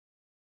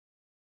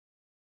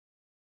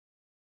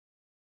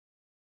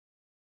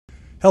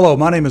Hello,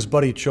 my name is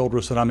Buddy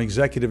Childress, and I'm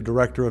Executive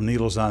Director of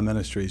Needles On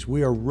Ministries.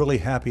 We are really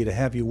happy to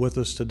have you with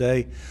us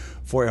today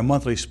for a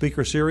monthly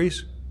speaker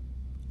series.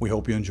 We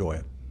hope you enjoy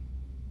it.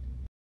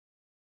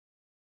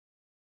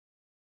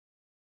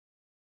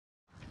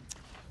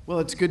 Well,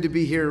 it's good to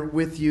be here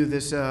with you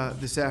this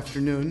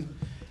afternoon.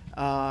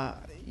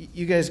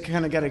 You guys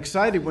kind of got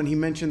excited when he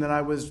mentioned that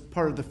I was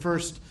part of the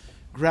first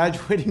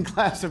graduating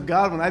class of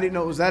Godwin. I didn't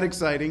know it was that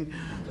exciting,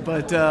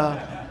 but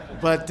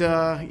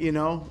you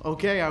know,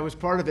 okay, I was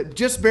part of it.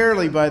 Just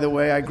barely, by the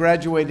way. I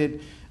graduated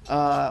with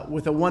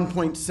a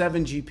 1.7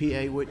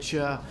 GPA, which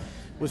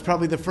was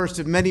probably the first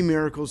of many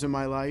miracles in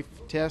my life.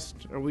 Test,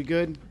 are we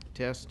good?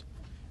 Test.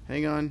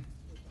 Hang on.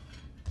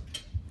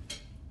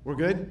 We're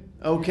good?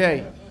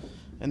 Okay.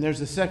 And there's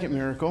the second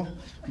miracle.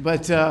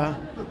 But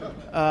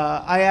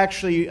I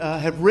actually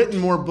have written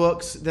more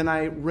books than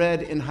I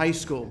read in high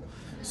school.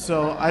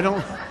 So I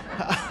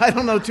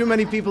don't know too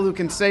many people who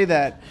can say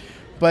that.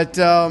 But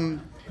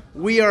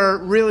we are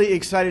really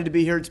excited to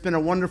be here. It's been a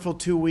wonderful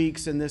 2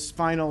 weeks, and this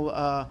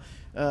final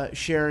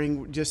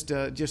sharing, just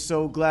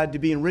so glad to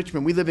be in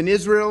Richmond. We live in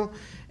Israel,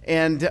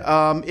 and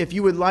if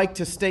you would like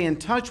to stay in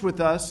touch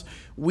with us,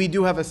 we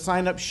do have a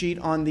sign-up sheet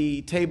on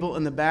the table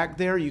in the back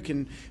there. You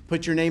can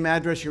put your name,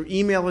 address, your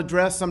email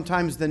address.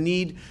 Sometimes the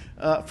need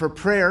for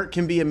prayer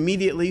can be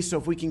immediately, so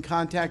if we can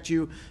contact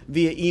you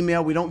via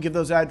email, we don't give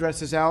those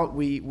addresses out.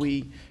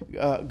 We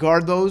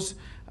guard those.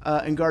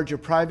 And guard your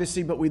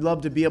privacy, but we'd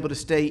love to be able to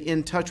stay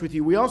in touch with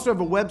you. We also have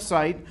a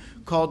website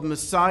called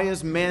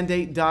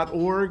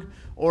messiahsmandate.org,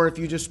 or if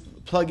you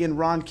just plug in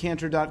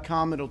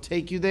roncantor.com, it'll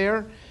take you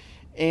there.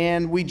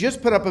 And we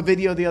just put up a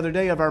video the other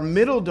day of our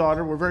middle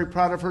daughter. We're very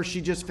proud of her.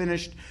 She just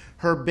finished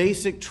her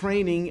basic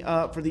training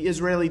for the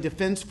Israeli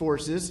Defense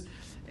Forces,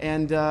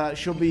 and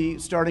she'll be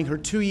starting her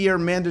 2-year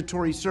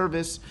mandatory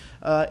service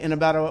in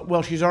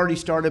about she's already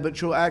started, but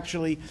she'll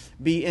actually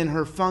be in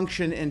her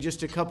function in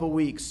just a couple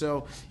weeks.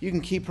 So you can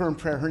keep her in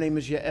prayer. Her name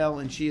is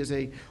Yael, and she is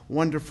a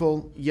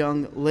wonderful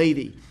young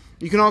lady.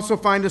 You can also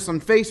find us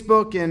on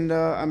Facebook, and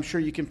I'm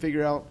sure you can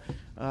figure out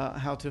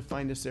how to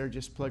find us there.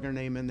 Just plug our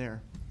name in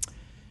there.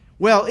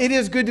 Well, it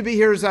is good to be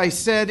here, as I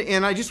said,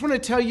 and I just want to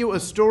tell you a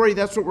story.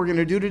 That's what we're going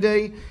to do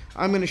today.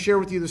 I'm going to share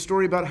with you the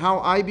story about how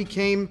I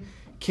became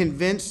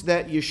convinced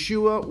that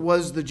Yeshua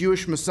was the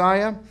Jewish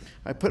Messiah.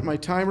 I put my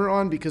timer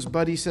on because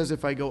Buddy says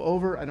if I go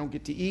over, I don't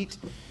get to eat,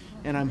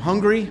 and I'm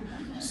hungry,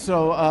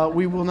 so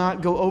we will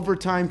not go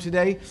overtime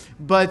today.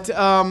 But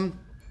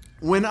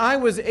when I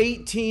was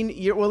 18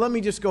 years, well, let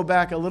me just go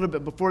back a little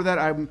bit. Before that,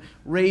 I'm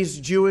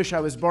raised Jewish. I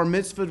was bar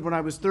mitzvahed when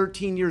I was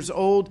 13 years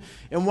old,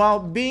 and while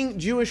being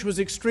Jewish was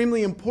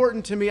extremely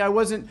important to me, I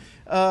wasn't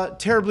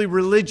terribly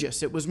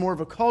religious. It was more of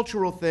a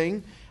cultural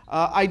thing.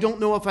 I don't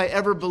know if I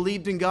ever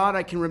believed in God.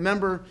 I can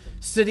remember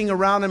sitting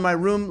around in my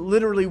room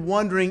literally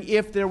wondering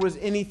if there was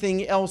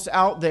anything else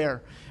out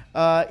there,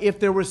 if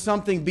there was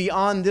something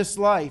beyond this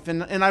life.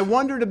 And I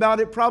wondered about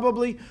it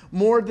probably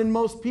more than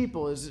most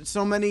people, as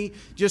so many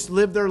just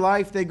live their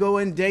life. They go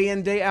in,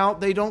 day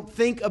out. They don't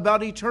think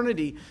about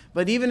eternity.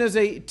 But even as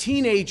a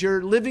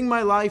teenager, living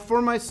my life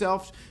for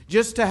myself,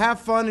 just to have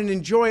fun and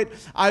enjoy it,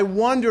 I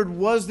wondered,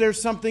 was there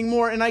something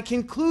more? And I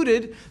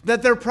concluded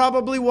that there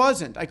probably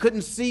wasn't. I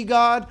couldn't see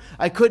God.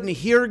 I couldn't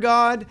hear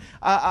God.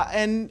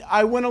 And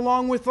I went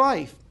along with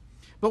life.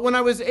 But when I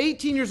was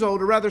 18 years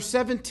old, or rather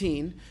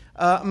 17,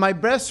 my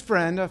best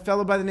friend, a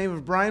fellow by the name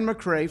of Brian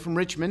McRae from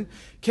Richmond,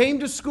 came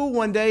to school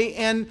one day,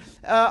 and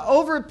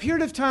over a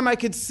period of time, I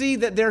could see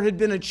that there had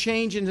been a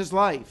change in his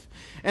life.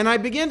 And I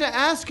began to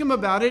ask him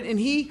about it, and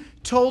he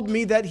told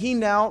me that he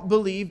now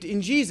believed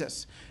in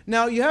Jesus.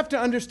 Now, you have to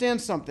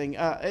understand something,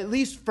 at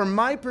least from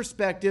my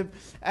perspective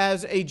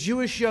as a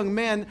Jewish young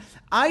man,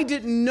 I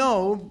didn't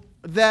know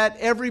that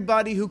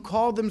everybody who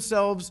called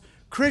themselves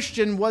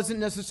Christian wasn't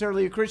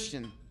necessarily a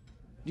Christian.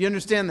 Do you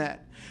understand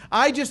that?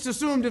 I just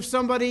assumed if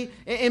somebody,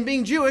 and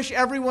being Jewish,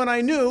 everyone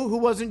I knew who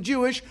wasn't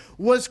Jewish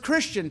was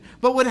Christian.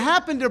 But what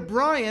happened to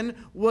Brian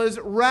was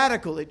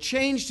radical. It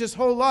changed his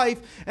whole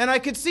life. And I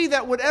could see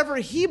that whatever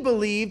he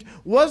believed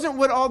wasn't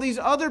what all these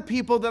other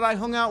people that I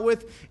hung out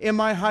with in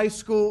my high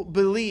school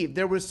believed.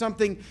 There was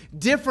something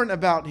different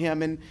about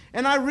him. And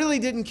I really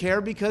didn't care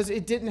because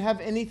it didn't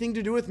have anything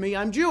to do with me.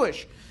 I'm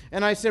Jewish.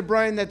 And I said,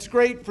 Brian, that's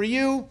great for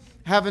you.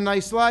 Have a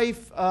nice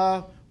life.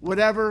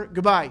 Whatever.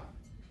 Goodbye.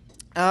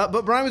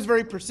 But Brian was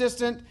very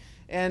persistent,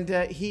 and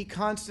he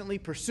constantly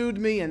pursued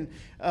me, and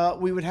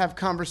we would have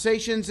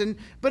conversations.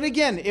 But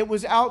again, it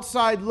was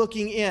outside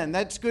looking in.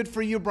 That's good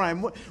for you,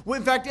 Brian.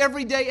 In fact,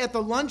 every day at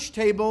the lunch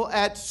table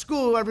at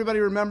school, everybody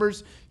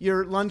remembers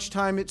your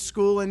lunchtime at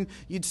school, and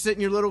you'd sit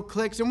in your little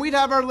cliques, and we'd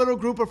have our little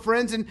group of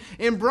friends, and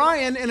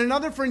Brian and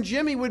another friend,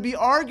 Jimmy, would be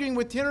arguing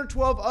with 10 or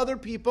 12 other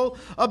people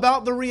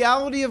about the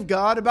reality of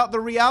God, about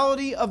the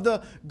reality of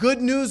the good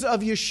news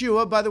of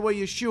Yeshua. By the way,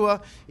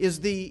 Yeshua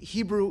is the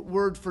Hebrew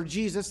word for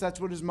Jesus.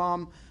 That's what his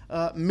mom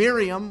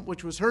Miriam,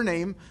 which was her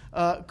name,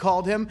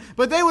 called him.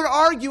 But they would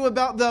argue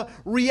about the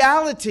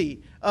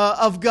reality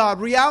of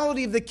God,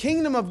 reality of the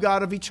kingdom of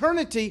God, of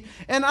eternity.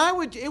 And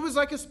it was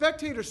like a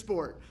spectator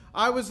sport.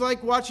 I was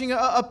like watching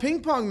a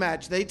ping pong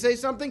match. They'd say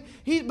something,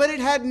 but it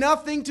had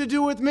nothing to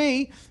do with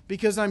me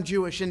because I'm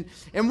Jewish.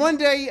 And one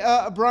day,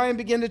 Brian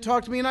began to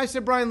talk to me, and I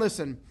said, Brian,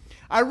 listen,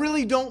 I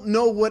really don't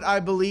know what I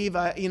believe.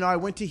 I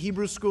went to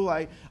Hebrew school.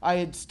 I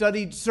had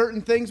studied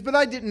certain things, but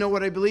I didn't know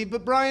what I believed.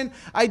 But Brian,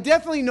 I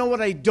definitely know what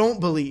I don't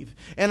believe.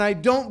 And I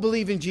don't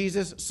believe in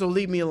Jesus, so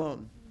leave me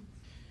alone.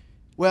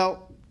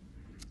 Well,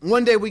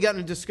 one day we got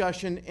in a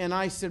discussion, and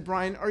I said,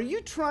 Brian, are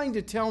you trying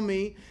to tell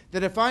me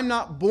that if I'm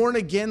not born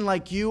again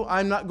like you,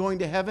 I'm not going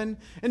to heaven?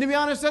 And to be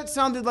honest, that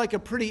sounded like a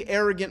pretty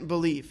arrogant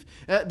belief,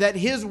 that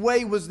his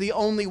way was the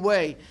only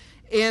way.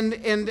 And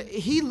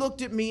he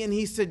looked at me and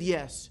he said,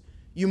 yes,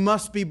 you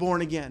must be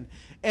born again.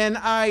 And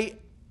I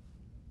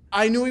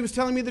knew he was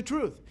telling me the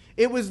truth.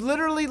 It was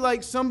literally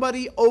like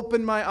somebody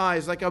opened my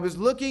eyes, like I was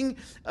looking,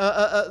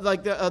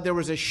 there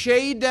was a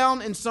shade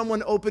down and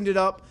someone opened it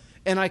up.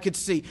 And I could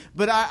see.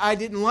 But I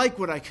didn't like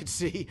what I could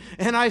see.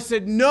 And I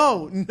said,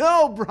 no,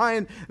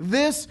 Brian,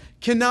 this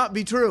cannot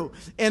be true.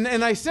 And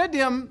I said to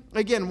him,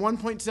 again,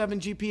 1.7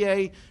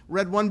 GPA,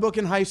 read one book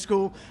in high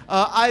school.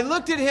 I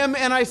looked at him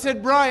and I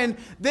said, Brian,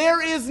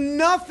 there is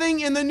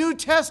nothing in the New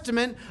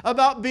Testament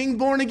about being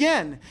born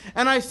again.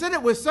 And I said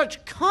it with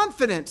such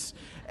confidence,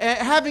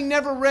 having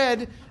never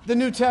read the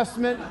New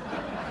Testament,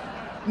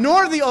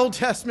 nor the Old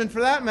Testament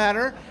for that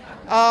matter.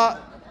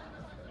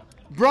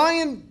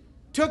 Brian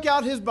took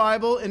out his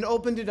Bible and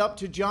opened it up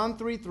to John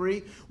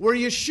 3:3, where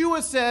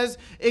Yeshua says,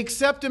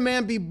 except a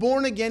man be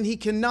born again, he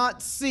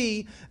cannot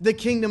see the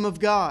kingdom of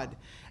God.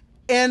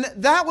 And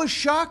that was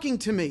shocking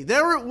to me.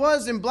 There it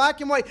was in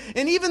black and white.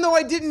 And even though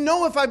I didn't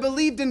know if I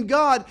believed in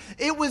God,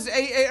 it was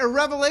a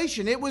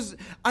revelation.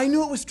 I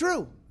knew it was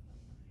true.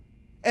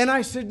 And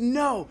I said,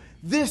 no,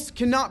 this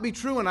cannot be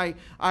true. And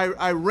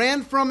I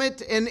ran from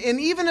it. And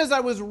even as I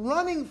was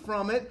running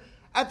from it,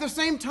 at the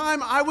same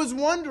time, I was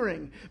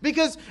wondering,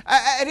 because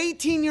at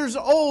 18 years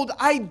old,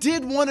 I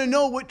did want to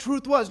know what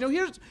truth was. Now,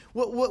 here's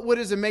what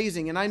is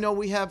amazing, and I know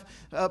we have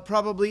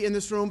probably in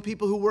this room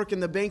people who work in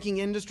the banking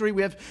industry.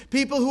 We have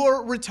people who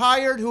are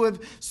retired, who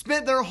have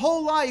spent their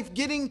whole life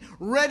getting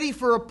ready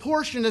for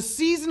a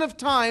season of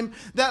time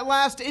that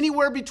lasts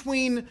anywhere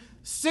between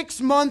 6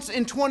 months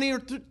and 20 or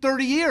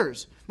 30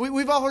 years.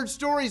 We've all heard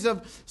stories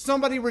of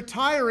somebody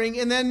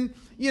retiring, and then,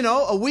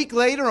 a week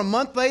later, a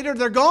month later,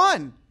 they're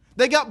gone.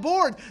 They got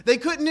bored. They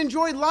couldn't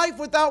enjoy life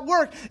without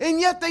work.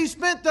 And yet they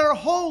spent their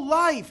whole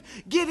life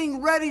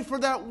getting ready for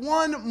that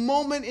one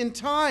moment in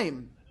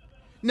time.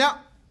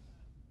 Now,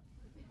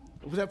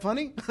 was that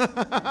funny?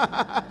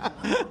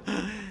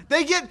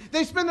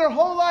 They spend their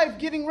whole life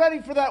getting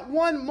ready for that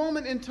one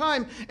moment in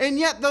time. And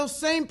yet those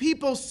same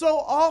people so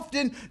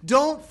often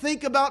don't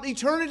think about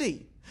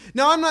eternity.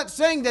 Now, I'm not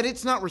saying that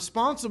it's not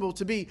responsible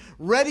to be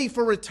ready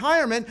for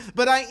retirement,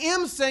 but I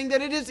am saying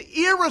that it is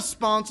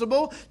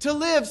irresponsible to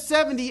live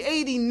 70,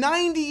 80,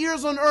 90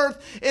 years on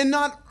earth and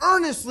not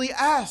earnestly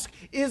ask,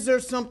 is there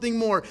something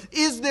more?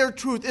 Is there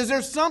truth? Is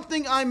there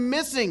something I'm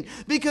missing?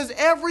 Because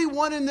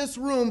everyone in this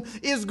room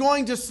is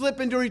going to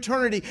slip into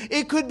eternity.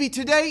 It could be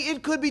today,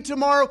 it could be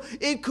tomorrow,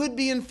 it could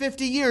be in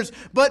 50 years.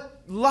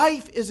 But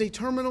life is a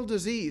terminal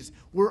disease.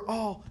 We're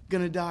all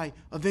going to die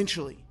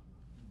eventually.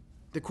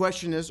 The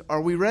question is, are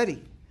we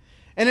ready?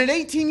 And at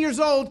 18 years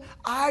old,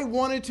 I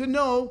wanted to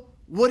know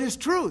what is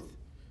truth.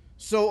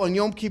 So on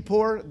Yom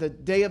Kippur, the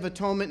Day of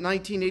Atonement,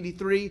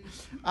 1983,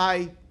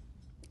 I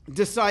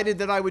decided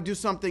that I would do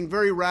something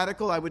very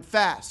radical. I would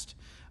fast.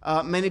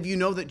 Many of you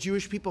know that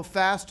Jewish people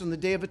fast on the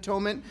Day of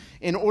Atonement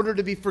in order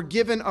to be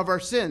forgiven of our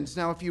sins.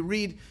 Now, if you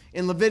read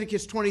in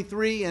Leviticus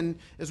 23 and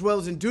as well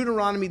as in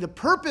Deuteronomy, the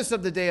purpose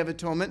of the Day of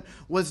Atonement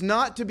was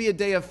not to be a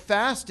day of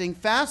fasting.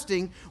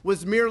 Fasting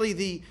was merely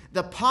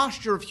the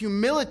posture of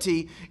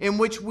humility in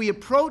which we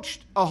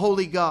approached a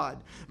holy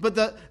God. But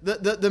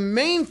the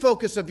main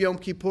focus of Yom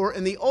Kippur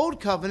in the Old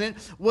Covenant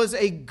was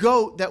a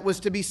goat that was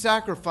to be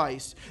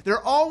sacrificed.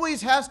 There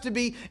always has to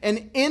be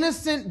an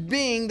innocent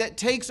being that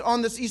takes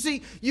on this. You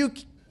see,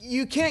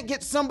 you can't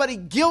get somebody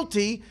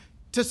guilty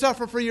to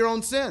suffer for your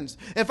own sins.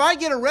 If I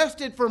get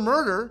arrested for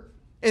murder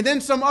and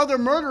then some other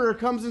murderer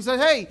comes and says,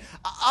 hey,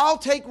 I'll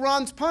take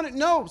Ron's punishment.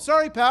 No,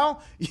 sorry,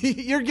 pal,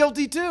 you're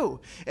guilty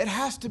too. It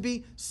has to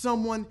be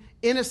someone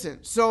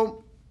innocent.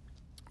 So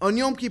on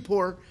Yom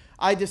Kippur,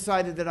 I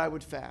decided that I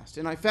would fast.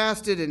 And I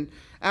fasted, and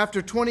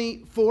after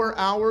 24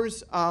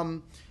 hours,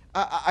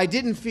 I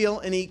didn't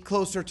feel any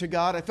closer to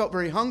God. I felt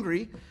very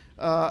hungry,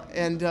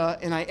 and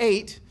I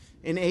ate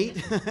and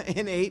ate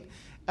and ate.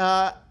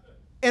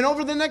 And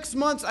over the next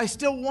months, I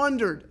still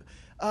wondered,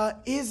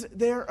 is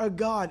there a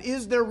God?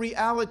 Is there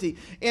reality?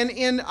 And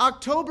in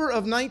October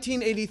of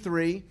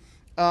 1983,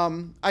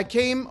 I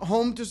came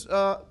home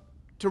to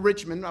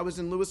Richmond. I was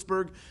in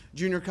Lewisburg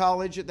Junior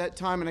College at that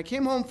time, and I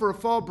came home for a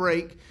fall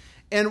break.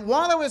 And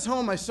while I was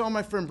home, I saw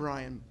my friend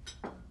Brian.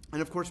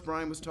 And of course,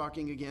 Brian was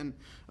talking again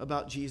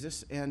about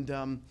Jesus. And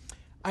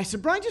I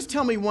said, Brian, just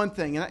tell me one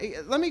thing.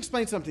 And let me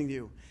explain something to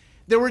you.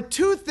 There were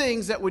two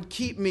things that would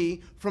keep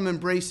me from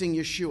embracing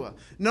Yeshua.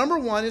 Number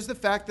one is the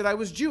fact that I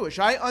was Jewish.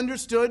 I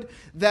understood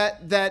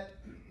that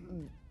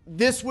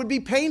this would be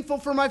painful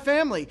for my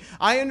family.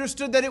 I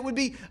understood that it would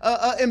be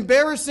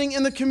embarrassing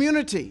in the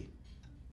community.